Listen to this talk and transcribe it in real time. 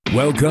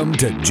Welcome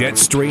to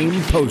Jetstream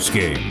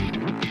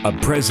Postgame, a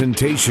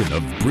presentation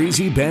of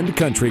Breezy Bend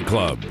Country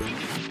Club.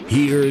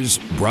 Here's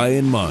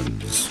Brian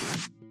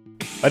Munns.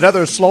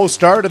 Another slow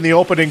start in the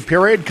opening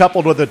period,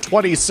 coupled with a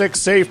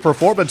 26-save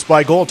performance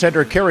by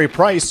goaltender Carey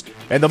Price,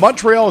 and the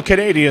Montreal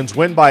Canadiens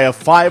win by a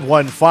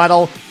 5-1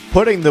 final,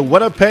 putting the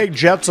Winnipeg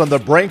Jets on the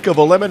brink of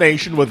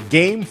elimination with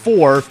Game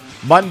 4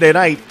 Monday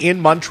night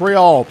in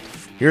Montreal.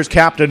 Here's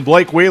Captain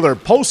Blake Wheeler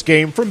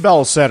post-game from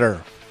Bell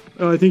Center.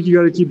 I think you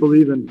got to keep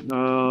believing.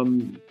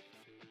 5-1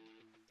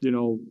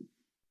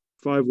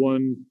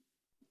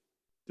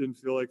 didn't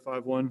feel like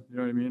 5-1. You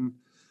know what I mean?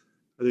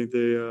 I think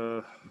they,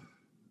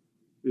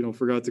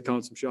 forgot to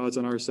count some shots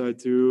on our side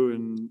too,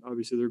 and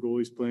obviously their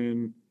goalie's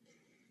playing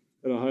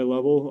at a high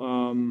level.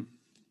 I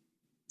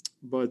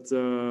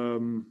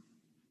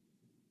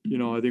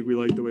think we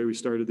liked the way we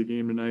started the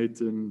game tonight,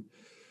 and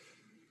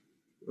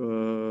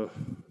you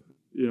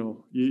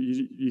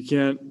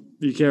can't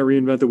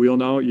reinvent the wheel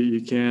now. You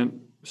can't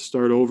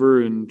start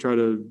over and try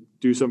to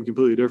do something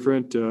completely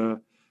different. I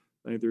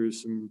think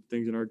there's some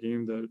things in our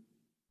game that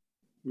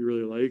we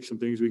really like, some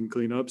things we can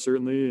clean up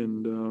certainly,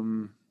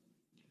 and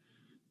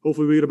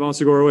hopefully we get a bounce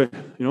to go our way.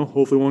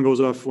 Hopefully one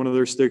goes off one of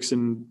their sticks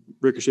and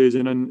ricochets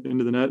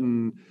into the net,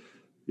 and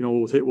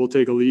we'll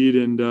take a lead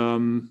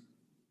and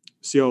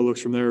see how it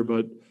looks from there.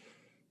 But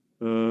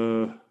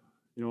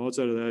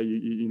outside of that,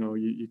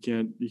 you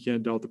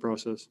can't doubt the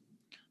process.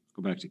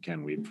 Go back to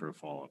Ken Weeb for a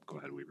follow-up. Go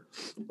ahead, Weaver.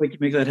 Like, you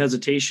make that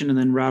hesitation and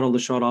then rattle the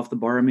shot off the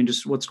bar. I mean,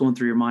 just what's going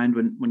through your mind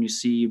when you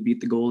see you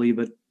beat the goalie,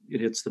 but it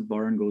hits the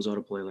bar and goes out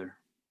of play there?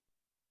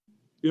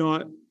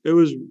 It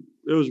was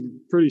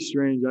pretty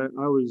strange.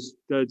 I was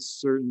dead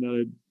certain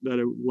that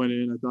it went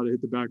in. I thought it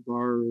hit the back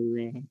bar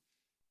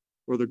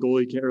or the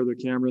goalie or the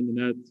camera in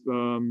the net.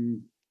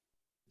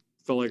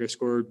 Felt like I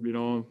scored.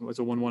 It's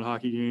a 1-1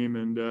 hockey game,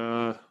 and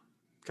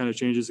kind of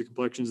changes the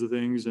complexions of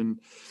things. And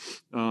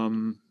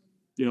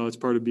it's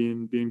part of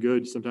being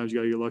good. Sometimes you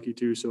got to get lucky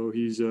too. So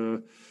he's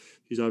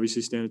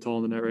obviously standing tall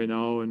in the net right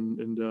now, and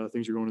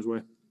things are going his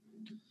way.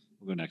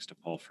 We'll go next to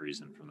Paul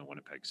Friesen from the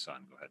Winnipeg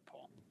Sun. Go ahead,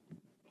 Paul.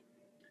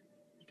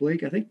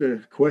 Blake, I think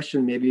the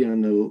question maybe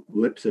on the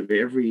lips of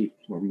every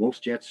or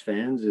most Jets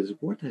fans is,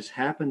 what has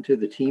happened to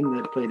the team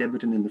that played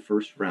Edmonton in the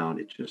first round?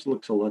 It just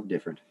looks a lot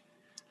different.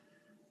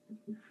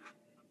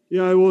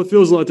 Yeah, well, it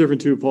feels a lot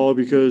different too, Paul,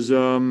 because we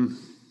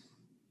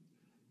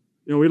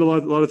had a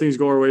lot of things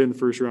go our way in the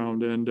first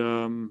round, and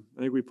I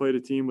think we played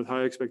a team with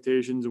high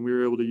expectations, and we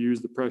were able to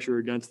use the pressure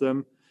against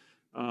them.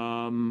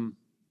 I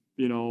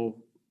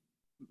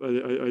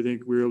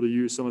think we were able to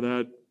use some of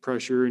that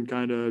pressure and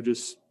kind of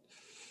just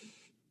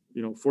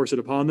force it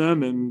upon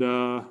them, and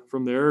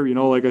from there,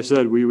 like I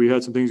said, we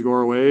had some things go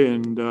our way,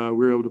 and we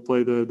were able to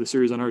play the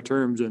series on our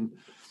terms. And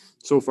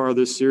so far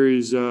this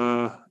series,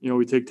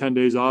 we take 10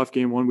 days off.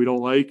 Game 1 we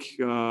don't like.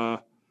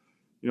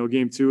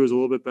 Game 2 is a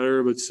little bit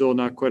better, but still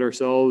not quite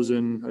ourselves.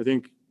 And I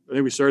think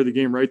we started the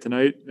game right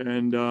tonight.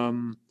 And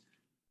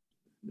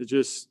it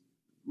just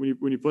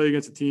when you play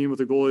against a team with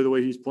a goalie the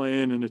way he's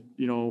playing, and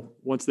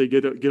once they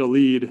get a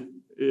lead,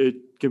 it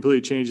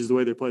completely changes the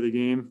way they play the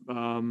game.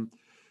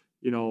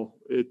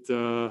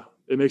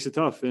 It makes it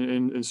tough,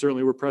 and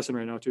certainly we're pressing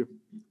right now too.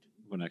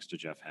 We'll go next to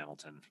Jeff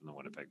Hamilton from the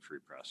Winnipeg Free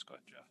Press. Go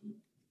ahead, Jeff.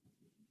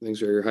 Thanks,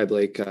 Gregor. Hi,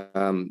 Blake.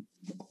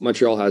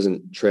 Montreal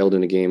hasn't trailed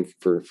in a game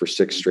for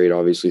 6 straight,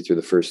 obviously, through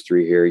the first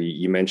 3 here.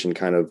 You mentioned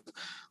kind of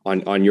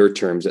on your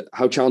terms,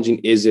 how challenging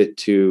is it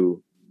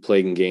to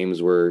play in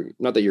games where,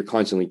 not that you're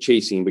constantly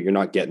chasing, but you're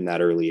not getting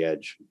that early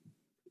edge?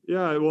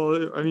 Yeah,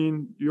 well, I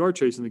mean, you are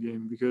chasing the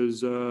game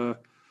because, now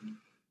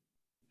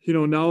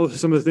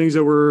some of the things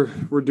that we're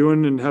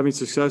doing and having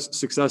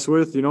success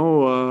with, we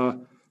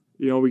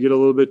get a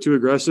little bit too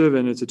aggressive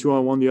and it's a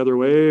 2-on-1 the other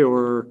way,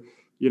 or,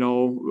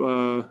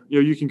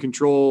 you can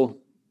control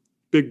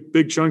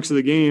big chunks of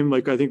the game,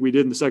 like I think we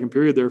did in the second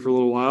period there for a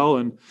little while.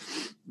 And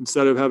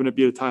instead of having it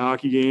be a tie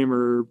hockey game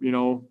or,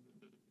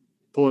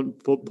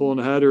 pulling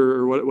ahead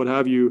or what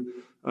have you,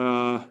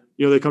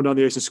 they come down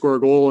the ice and score a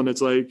goal. And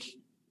it's like,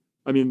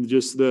 I mean,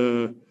 just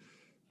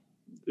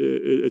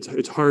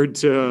it's hard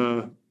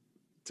to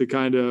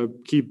kind of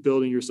keep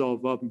building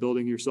yourself up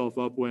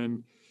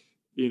when,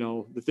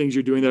 the things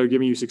you're doing that are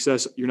giving you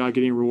success, you're not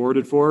getting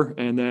rewarded for.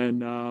 And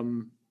then,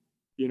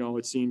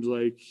 it seems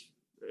like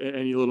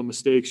any little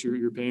mistakes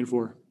you're paying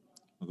for.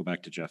 We'll go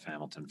back to Jeff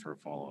Hamilton for a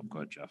follow-up. Go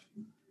ahead, Jeff.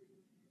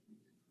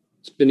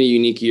 It's been a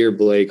unique year,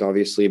 Blake,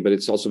 obviously, but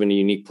it's also been a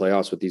unique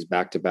playoffs with these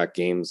back-to-back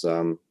games.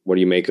 What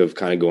do you make of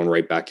kind of going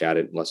right back at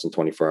it less than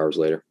 24 hours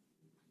later?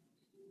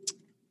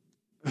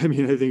 I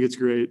mean, I think it's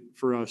great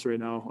for us right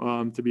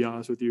now, to be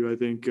honest with you. I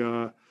think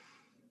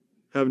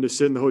having to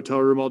sit in the hotel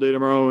room all day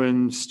tomorrow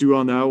and stew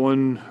on that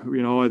one,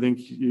 I think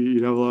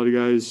you'd have a lot of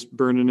guys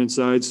burning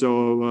inside.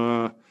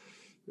 So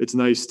it's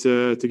nice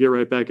to get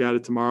right back at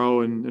it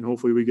tomorrow, and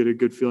hopefully we get a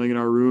good feeling in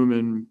our room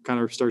and kind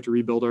of start to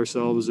rebuild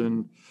ourselves.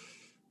 And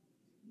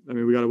I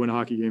mean, we got to win a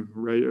hockey game,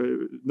 right?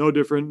 No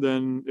different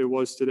than it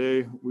was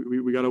today.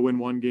 We got to win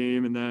one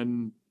game and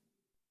then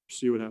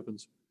see what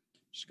happens.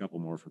 Just a couple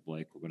more for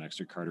Blake. We'll go next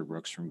to Carter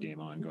Brooks from Game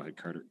On. Go ahead,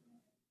 Carter.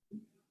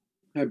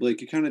 Hi,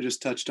 Blake. You kind of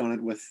just touched on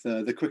it with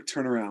the quick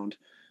turnaround,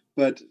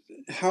 but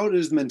how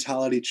does the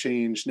mentality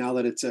change now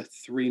that it's a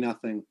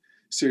 3-0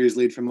 series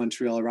lead from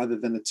Montreal rather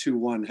than a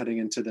 2-1 heading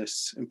into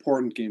this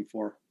important game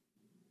 4?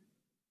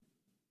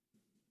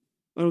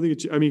 I don't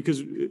think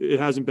because it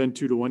hasn't been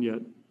 2-1 yet.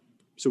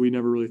 So we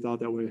never really thought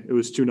that way. It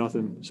was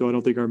 2-0. So I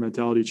don't think our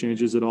mentality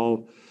changes at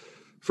all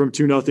from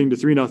 2-0 to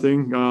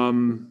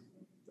 3-0.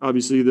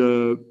 Obviously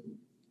you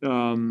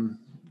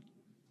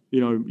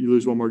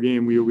lose one more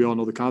game. We all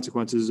know the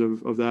consequences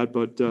of that.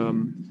 But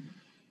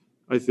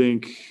I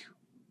think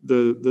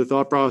the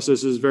thought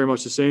process is very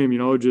much the same,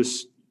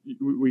 just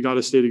we got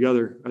to stay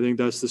together. I think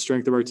that's the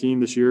strength of our team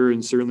this year.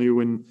 And certainly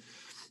when,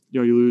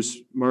 you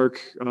lose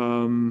Mark,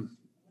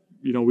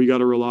 we got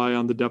to rely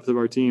on the depth of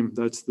our team.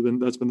 That's been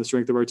the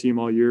strength of our team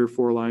all year.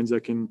 4 lines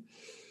that can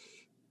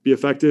be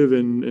effective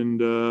and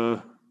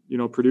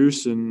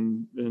produce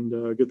and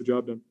get the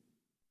job done.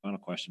 Final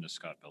question to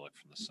Scott Billeck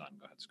from the Sun.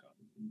 Go ahead, Scott.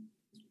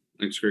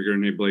 Thanks, Gregor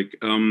and hey, Blake.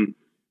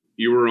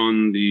 You were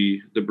on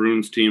the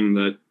Bruins team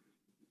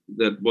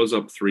that was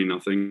up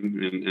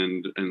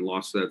 3-0 and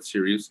lost that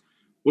series.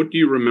 What do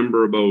you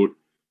remember about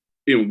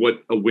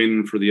what a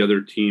win for the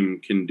other team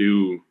can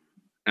do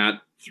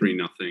at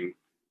 3-0?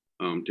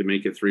 To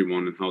make it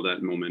 3-1 and how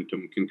that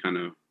momentum can kind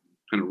of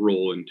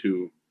roll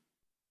into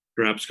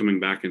perhaps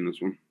coming back in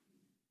this one.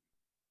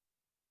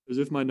 As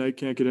if my night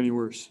can't get any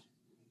worse.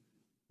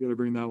 You got to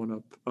bring that one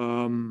up.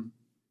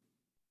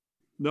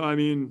 No, I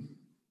mean,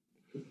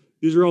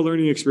 these are all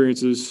learning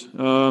experiences.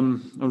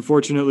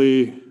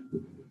 Unfortunately,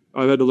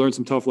 I've had to learn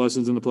some tough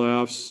lessons in the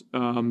playoffs.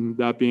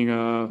 That being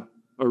a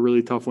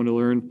really tough one to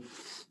learn.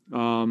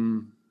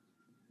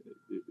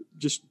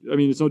 It's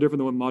no different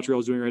than what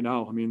Montreal's doing right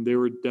now. I mean, they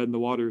were dead in the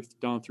water,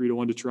 down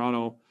 3-1 to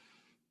Toronto.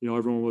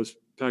 Everyone was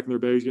packing their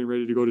bags, getting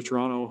ready to go to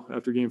Toronto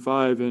after Game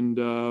 5,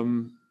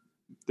 and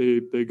they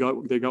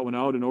got one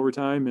out in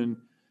overtime, and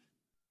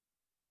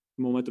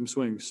momentum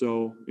swings.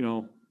 So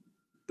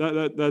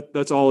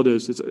that's all it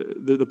is. It's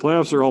the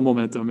playoffs are all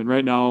momentum, and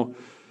right now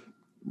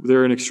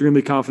they're an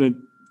extremely confident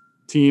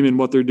team in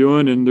what they're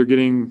doing, and they're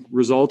getting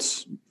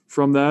results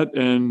from that.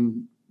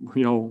 And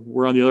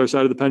we're on the other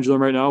side of the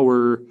pendulum right now,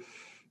 where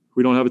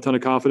we don't have a ton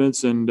of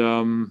confidence, and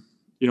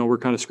we're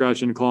kind of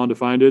scratching and clawing to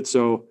find it.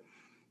 So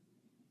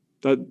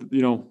that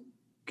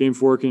Game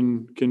 4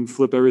 can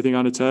flip everything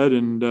on its head,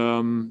 and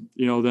then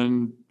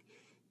you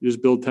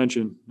just build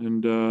tension,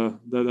 and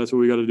that's what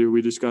we got to do.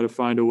 We just got to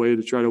find a way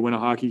to try to win a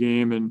hockey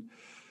game, and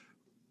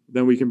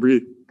then we can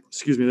breathe.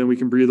 Then we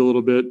can breathe a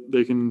little bit.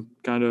 They can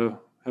kind of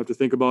have to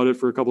think about it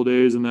for a couple of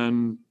days, and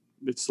then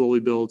it slowly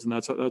builds, and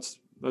that's what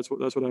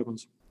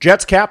happens.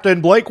 Jets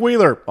captain Blake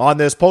Wheeler on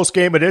this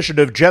post-game edition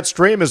of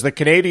Jetstream as the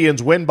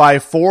Canadiens win by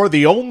 4.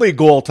 The only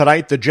goal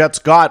tonight the Jets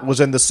got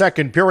was in the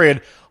second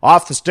period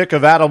off the stick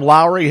of Adam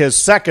Lowry, his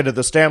second of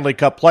the Stanley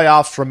Cup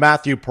playoffs from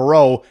Matthew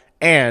Perreault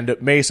and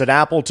Mason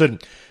Appleton.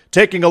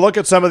 Taking a look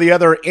at some of the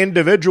other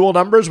individual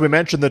numbers, we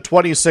mentioned the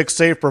 26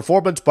 save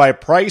performance by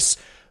Price.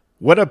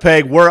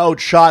 Winnipeg were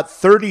outshot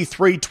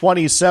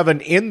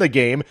 33-27 in the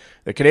game.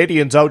 The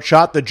Canadiens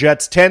outshot the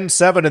Jets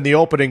 10-7 in the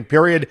opening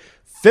period,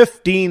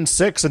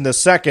 15-6 in the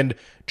second.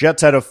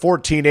 Jets had a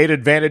 14-8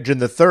 advantage in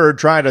the third,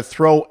 trying to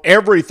throw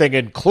everything,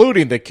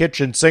 including the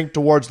kitchen sink,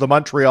 towards the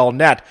Montreal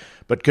net,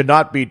 but could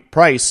not beat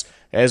Price,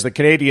 as the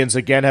Canadiens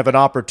again have an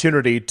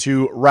opportunity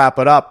to wrap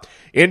it up.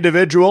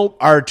 Individual,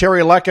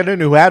 Arturi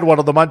Lehkonen, who had one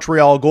of the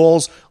Montreal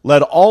goals,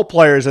 led all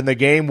players in the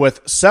game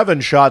with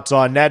 7 shots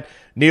on net.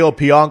 Neil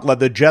Pionk led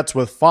the Jets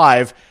with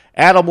 5.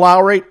 Adam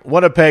Lowry,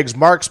 Winnipeg's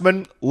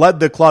marksman, led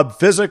the club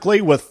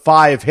physically with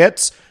 5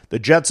 hits. The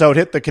Jets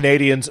out-hit the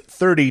Canadiens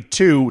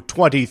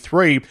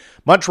 32-23.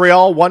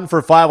 Montreal 1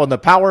 for 5 on the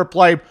power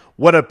play.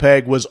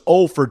 Winnipeg was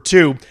 0 for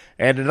 2.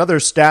 And another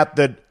stat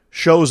that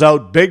shows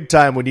out big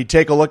time when you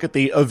take a look at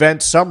the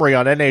event summary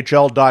on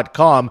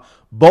NHL.com,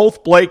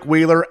 both Blake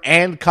Wheeler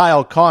and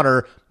Kyle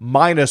Connor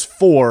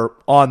 -4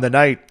 on the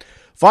night.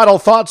 Final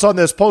thoughts on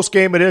this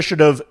post-game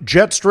edition of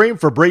Jetstream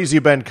for Breezy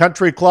Bend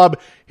Country Club.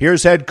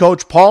 Here's head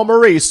coach Paul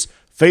Maurice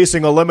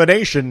facing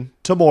elimination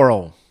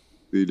tomorrow.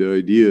 The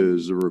idea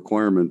is, the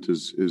requirement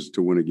is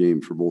to win a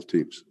game for both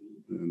teams.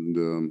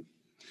 And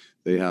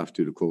they have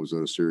to close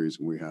out a series,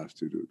 and we have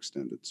to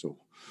extend it. So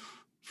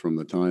from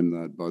the time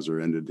that buzzer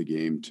ended the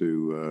game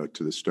to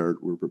the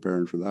start, we're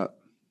preparing for that.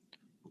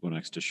 We'll go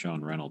next to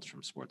Sean Reynolds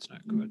from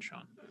Sportsnet. Go ahead,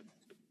 Sean.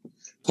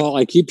 Paul,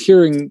 I keep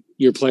hearing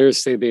your players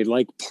say they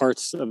like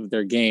parts of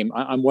their game.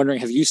 I'm wondering,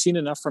 have you seen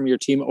enough from your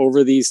team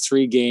over these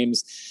 3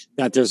 games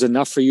that there's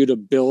enough for you to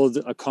build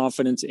a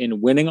confidence in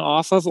winning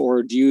off of,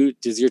 or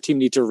does your team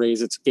need to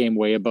raise its game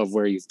way above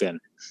where you've been?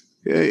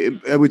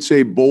 I would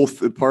say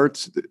both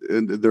parts,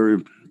 and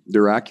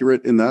they're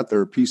accurate in that. There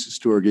are pieces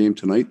to our game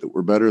tonight that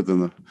were better than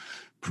the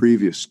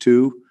previous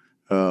 2.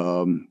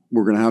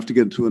 We're going to have to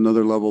get to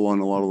another level on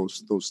a lot of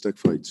those stick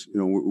fights.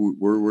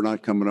 We're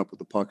not coming up with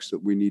the pucks that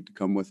we need to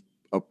come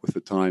up with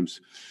at times,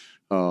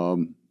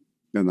 and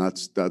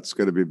that's got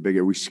to be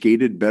bigger. We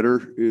skated better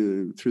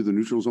through the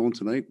neutral zone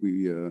tonight.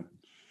 We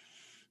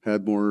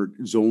had more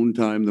zone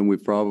time than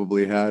we've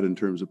probably had in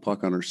terms of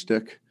puck on our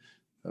stick.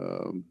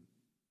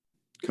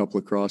 Couple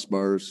of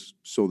crossbars.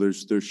 So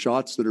there's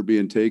shots that are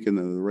being taken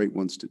that are the right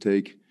ones to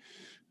take.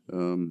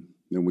 And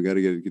we got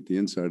to get the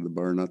inside of the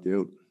bar, not the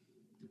out.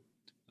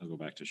 I'll go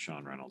back to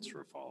Sean Reynolds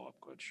for a follow-up.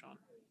 Go ahead, Sean.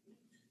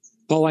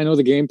 Paul, I know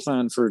the game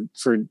plan for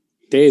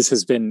days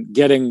has been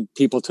getting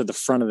people to the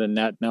front of the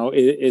net. Now,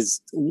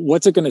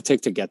 what's it going to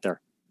take to get there?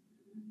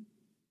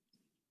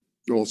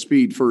 Well,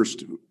 speed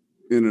first,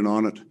 in and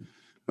on it.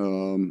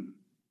 And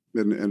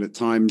at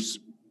times,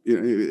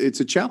 it's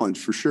a challenge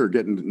for sure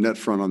getting net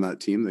front on that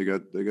team. They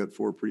got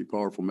 4 pretty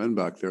powerful men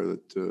back there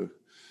that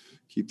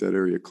keep that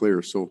area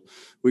clear. So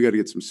we got to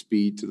get some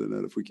speed to the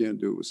net. If we can't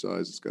do it with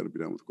size, it's got to be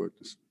done with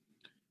quickness.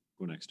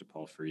 Go next to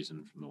Paul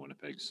Friesen from the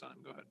Winnipeg Sun.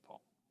 Go ahead, Paul.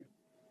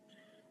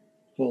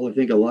 Well, I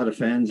think a lot of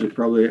fans are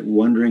probably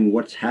wondering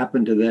what's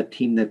happened to that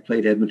team that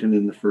played Edmonton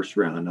in the first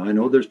round. Now, I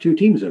know there's 2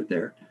 teams out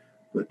there,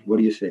 but what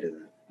do you say to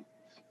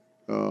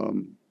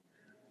that?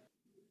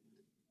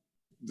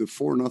 The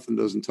 4-0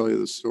 doesn't tell you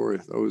the story.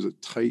 That was a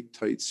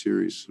tight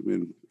series. I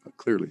mean,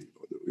 clearly,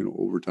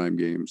 overtime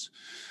games,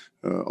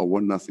 a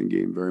 1-0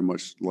 game, very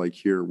much like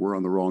here. We're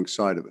on the wrong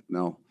side of it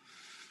now.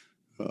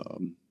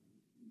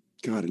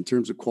 In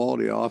terms of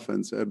quality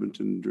offense,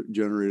 Edmonton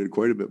generated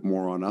quite a bit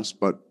more on us,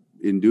 but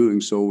in doing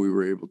so, we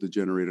were able to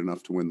generate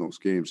enough to win those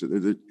games.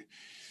 They're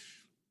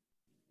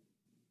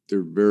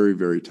very,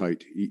 very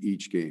tight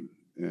each game.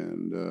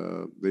 And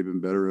they've been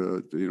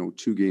better,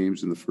 2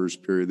 games in the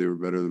first period. They were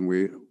better than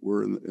we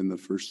were in the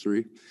first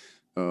 3.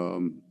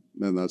 And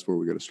that's where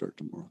we got to start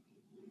tomorrow.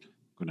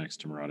 Go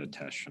next to Murat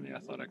Atesh from The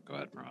Athletic. Go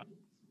ahead, Murat.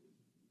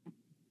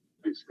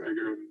 Thanks,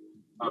 Gregor.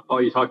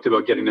 Paul, you talked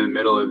about getting in the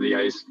middle of the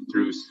ice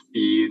through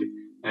speed,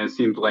 and it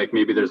seemed like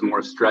maybe there's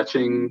more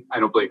stretching. I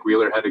know Blake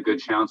Wheeler had a good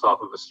chance off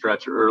of a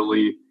stretch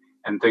early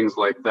and things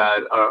like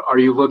that. Are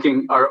you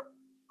looking,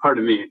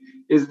 pardon me,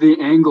 is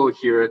the angle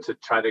here to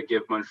try to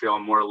give Montreal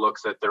more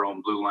looks at their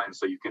own blue line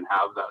so you can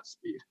have that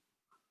speed?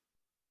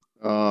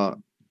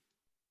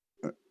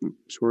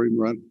 Sorry,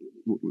 Murat,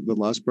 the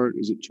last part,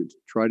 is it to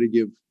try to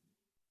give,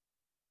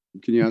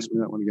 can you ask me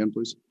that one again,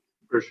 please?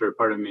 For sure,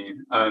 pardon me.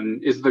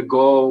 Is the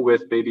goal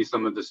with maybe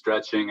some of the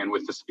stretching and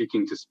with the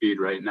speaking to speed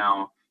right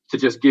now to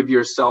just give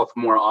yourself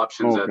more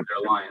options at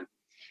their line?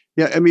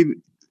 Yeah, I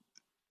mean,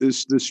 the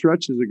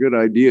stretch is a good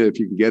idea if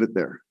you can get it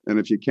there. And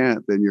if you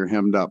can't, then you're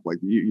hemmed up. Like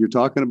you're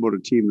talking about a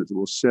team that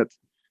will sit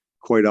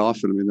quite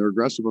often. I mean, they're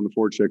aggressive on the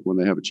forecheck when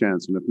they have a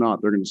chance. And if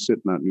not, they're going to sit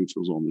in that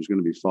neutral zone. There's going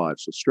to be 5.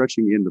 So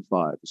stretching into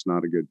 5 is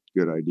not a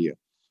good idea.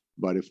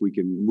 But if we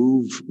can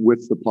move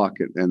with the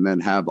pocket and then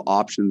have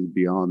options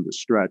beyond the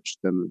stretch,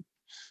 then,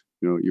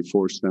 you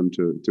force them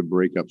to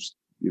break up,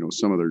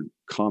 some of their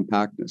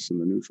compactness in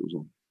the neutral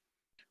zone.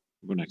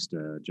 We'll go next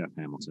to Jeff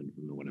Hamilton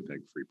from the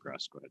Winnipeg Free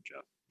Press. Go ahead,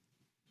 Jeff.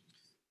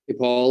 Hey,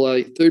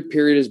 Paul, third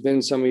period has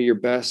been some of your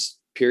best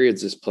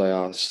periods this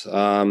playoffs.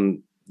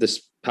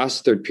 This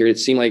past third period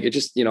seemed like it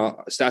just,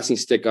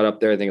 Stastny's stick got up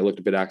there. I think it looked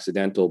a bit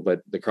accidental,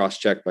 but the cross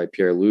check by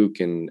Pierre-Luc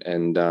and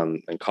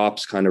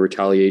Kopp's kind of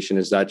retaliation,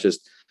 is that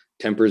just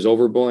tempers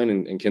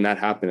overblowing? And can that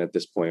happen at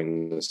this point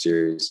in the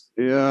series?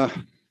 Yeah.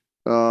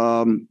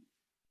 I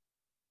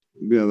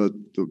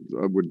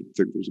wouldn't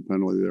think there's a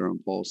penalty there on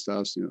Paul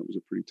Stastny. That was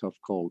a pretty tough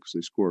call because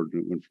they scored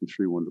and it went from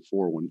 3-1 to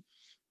 4-1.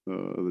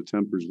 The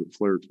tempers that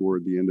flare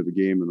toward the end of a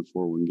game in a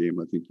 4-1 game,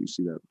 I think you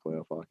see that in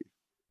playoff hockey.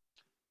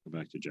 Go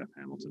back to Jeff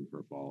Hamilton for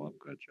a follow-up.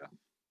 Go ahead, Jeff.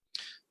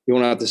 You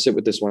won't have to sit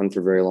with this one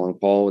for very long.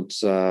 Paul,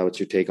 what's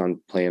your take on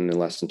playing in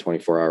less than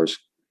 24 hours?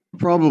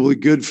 Probably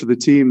good for the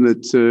team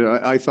that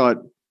I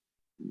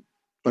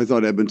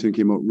thought Edmonton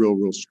came out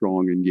real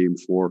strong in game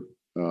 4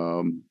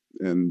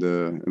 and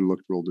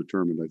looked real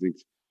determined. I think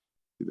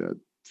that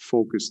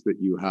focus that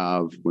you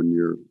have when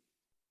you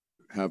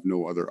have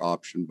no other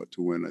option but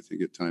to win, I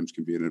think at times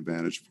can be an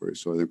advantage for you.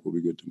 So I think we'll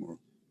be good tomorrow.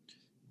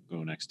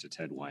 Go next to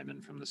Ted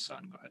Wyman from the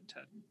Sun. Go ahead,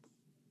 Ted.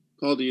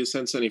 Paul, do you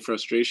sense any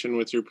frustration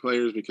with your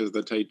players because of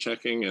the tight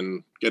checking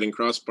and getting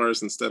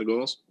crossbars instead of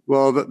goals?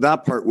 Well,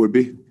 that part would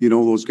be,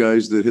 those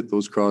guys that hit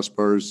those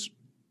crossbars,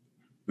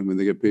 I mean,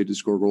 they get paid to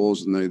score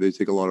goals and they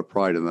take a lot of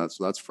pride in that.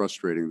 So that's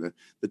frustrating.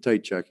 The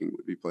tight checking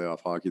would be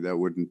playoff hockey. There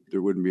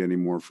wouldn't be any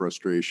more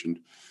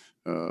frustration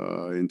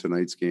in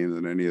tonight's game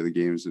than any of the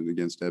games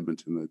against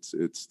Edmonton.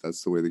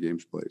 That's the way the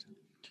game's played.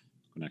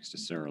 Go next to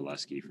Sarah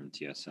Lesky from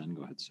TSN.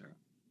 Go ahead, Sarah.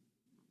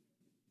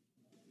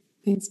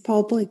 Thanks,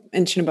 Paul. Blake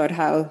mentioned about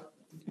how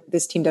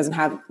this team doesn't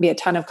have a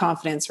ton of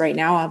confidence right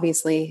now,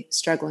 obviously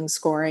struggling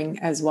scoring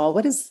as well.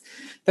 What is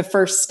the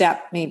first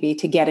step maybe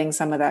to getting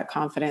some of that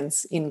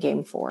confidence in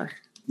game 4?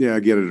 Yeah,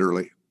 get it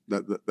early.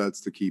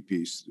 That's the key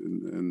piece.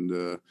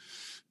 And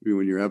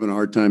when you're having a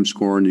hard time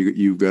scoring,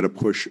 you've got to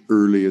push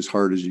early as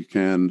hard as you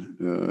can,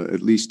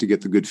 at least to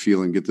get the good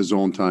feeling, get the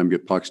zone time,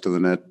 get pucks to the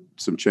net,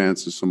 some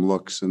chances, some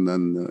looks, and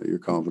then your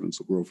confidence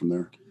will grow from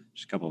there.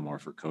 Just a couple more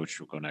for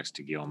Coach. We'll go next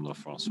to Guillaume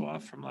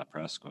Lefrançois from La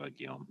Presse. Go ahead,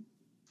 Guillaume.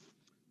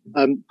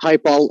 Hi,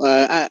 Paul.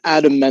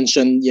 Adam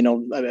mentioned,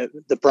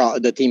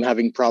 the team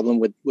having problem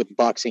with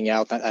boxing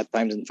out at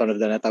times in front of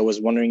the net. I was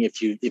wondering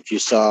if you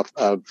saw,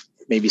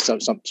 maybe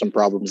some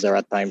problems there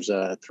at times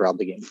throughout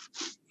the game.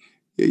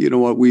 Yeah, you know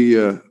what? We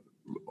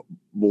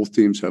both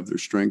teams have their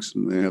strengths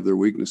and they have their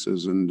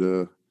weaknesses,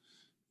 and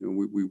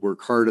we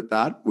work hard at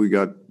that. We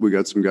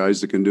got some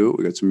guys that can do it.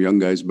 We got some young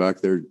guys back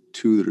there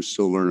too that are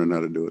still learning how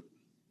to do it.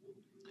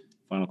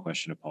 Final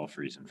question to Paul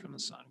Friesen from the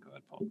Sun. Go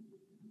ahead, Paul.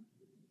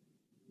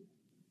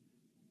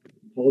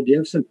 Paul, do you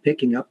have some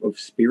picking up of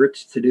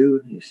spirits to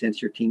do? You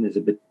sense your team is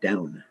a bit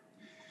down.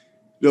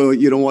 No,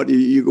 you know what?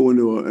 You go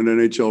into an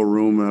NHL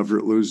room after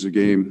it loses a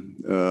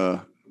game,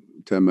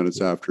 10 minutes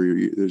after,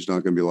 there's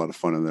not going to be a lot of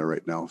fun in there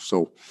right now.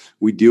 So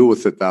we deal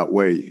with it that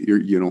way.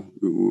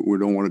 We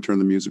don't want to turn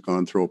the music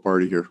on, throw a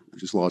party here. We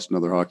just lost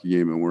another hockey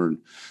game and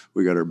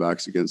we got our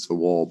backs against the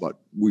wall, but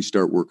we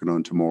start working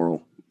on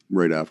tomorrow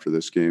right after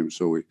this game.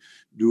 So we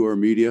do our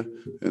media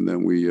and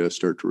then we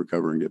start to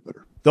recover and get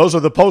better. Those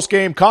are the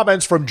post-game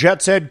comments from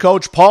Jets head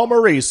coach Paul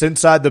Maurice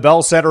inside the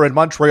Bell Center in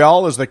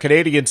Montreal as the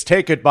Canadiens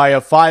take it by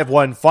a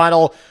 5-1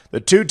 final.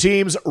 The two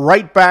teams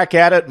right back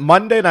at it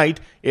Monday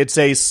night. It's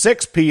a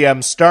 6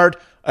 p.m. start.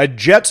 A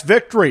Jets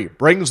victory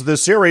brings the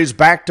series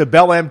back to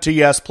Bell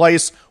MTS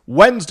Place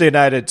Wednesday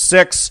night at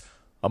 6.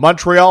 A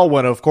Montreal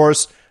win, of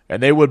course,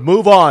 and they would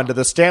move on to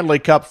the Stanley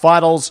Cup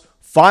Finals,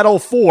 Final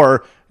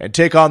Four, and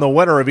take on the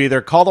winner of either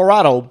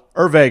Colorado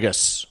or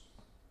Vegas.